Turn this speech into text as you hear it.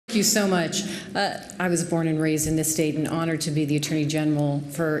Thank you so much. I was born and raised in this state and honored to be the Attorney General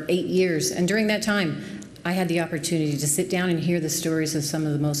for 8 years. And during that time, I had the opportunity to sit down and hear the stories of some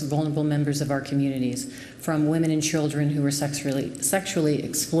of the most vulnerable members of our communities, from women and children who were sexually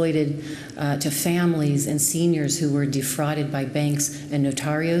exploited, to families and seniors who were defrauded by banks and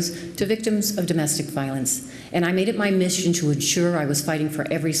notarios, to victims of domestic violence. And I made it my mission to ensure I was fighting for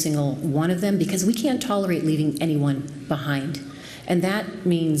every single one of them, because we can't tolerate leaving anyone behind. And that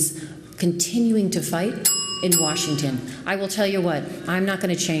means continuing to fight in Washington. I will tell you what, I'm not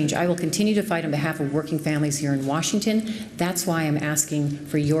going to change. I will continue to fight on behalf of working families here in Washington. That's why I'm asking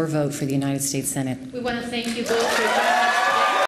for your vote for the United States Senate. We want to thank you both for joining us.